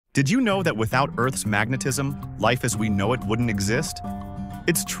Did you know that without Earth's magnetism, life as we know it wouldn't exist?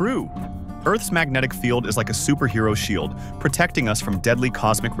 It's true. Earth's magnetic field is like a superhero shield, protecting us from deadly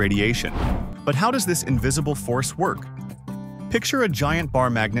cosmic radiation. But how does this invisible force work? Picture a giant bar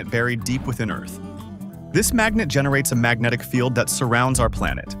magnet buried deep within Earth. This magnet generates a magnetic field that surrounds our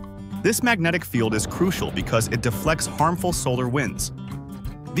planet. This magnetic field is crucial because it deflects harmful solar winds.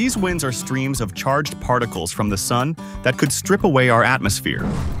 These winds are streams of charged particles from the sun that could strip away our atmosphere.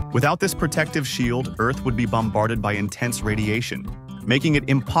 Without this protective shield, Earth would be bombarded by intense radiation, making it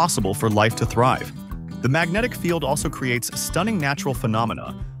impossible for life to thrive. The magnetic field also creates stunning natural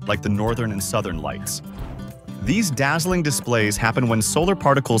phenomena, like the northern and southern lights. These dazzling displays happen when solar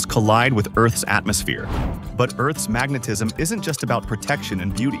particles collide with Earth's atmosphere. But Earth's magnetism isn't just about protection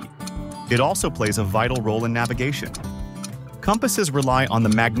and beauty. It also plays a vital role in navigation. Compasses rely on the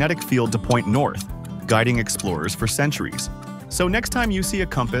magnetic field to point north, guiding explorers for centuries. So next time you see a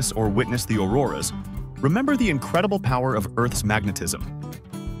compass or witness the auroras, remember the incredible power of Earth's magnetism.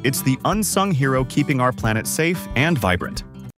 It's the unsung hero keeping our planet safe and vibrant.